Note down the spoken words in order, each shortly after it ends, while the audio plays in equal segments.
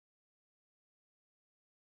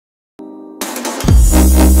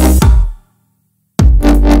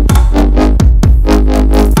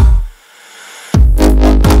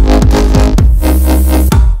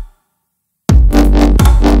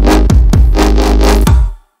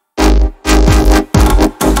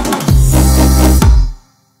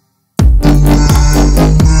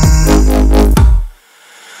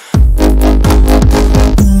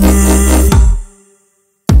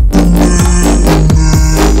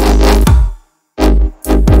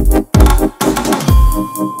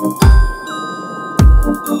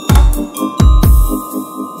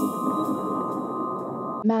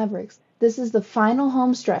Mavericks, this is the final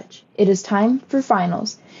home stretch. It is time for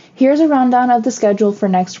finals. Here's a rundown of the schedule for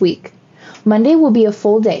next week. Monday will be a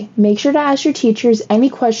full day. Make sure to ask your teachers any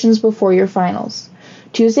questions before your finals.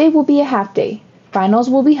 Tuesday will be a half day. Finals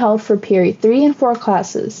will be held for period 3 and 4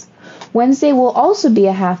 classes. Wednesday will also be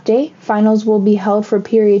a half day. Finals will be held for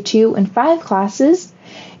period 2 and 5 classes.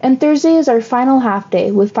 And Thursday is our final half day,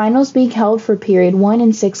 with finals being held for period 1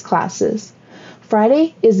 and 6 classes.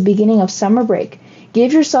 Friday is the beginning of summer break.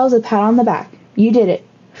 Give yourselves a pat on the back. You did it.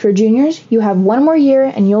 For juniors, you have one more year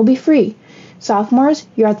and you'll be free. Sophomores,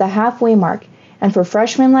 you're at the halfway mark. And for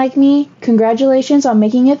freshmen like me, congratulations on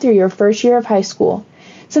making it through your first year of high school.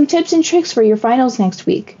 Some tips and tricks for your finals next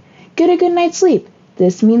week. Get a good night's sleep.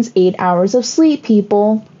 This means 8 hours of sleep,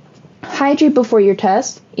 people. Hydrate before your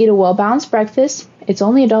test. Eat a well-balanced breakfast. It's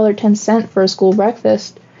only $1.10 for a school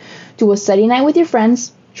breakfast. Do a study night with your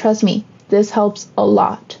friends. Trust me, this helps a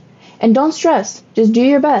lot. And don't stress. Just do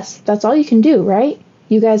your best. That's all you can do, right?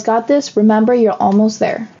 You guys got this. Remember, you're almost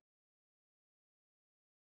there.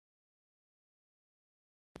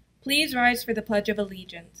 Please rise for the Pledge of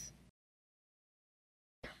Allegiance.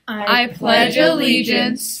 I pledge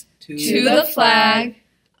allegiance to the flag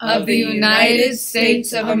of the United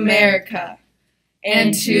States of America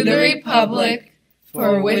and to the republic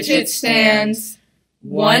for which it stands,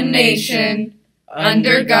 one nation,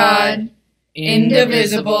 under God,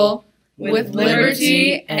 indivisible, with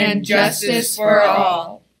liberty and justice for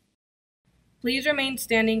all. Please remain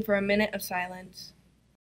standing for a minute of silence.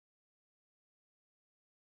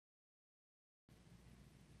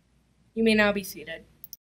 You may now be seated.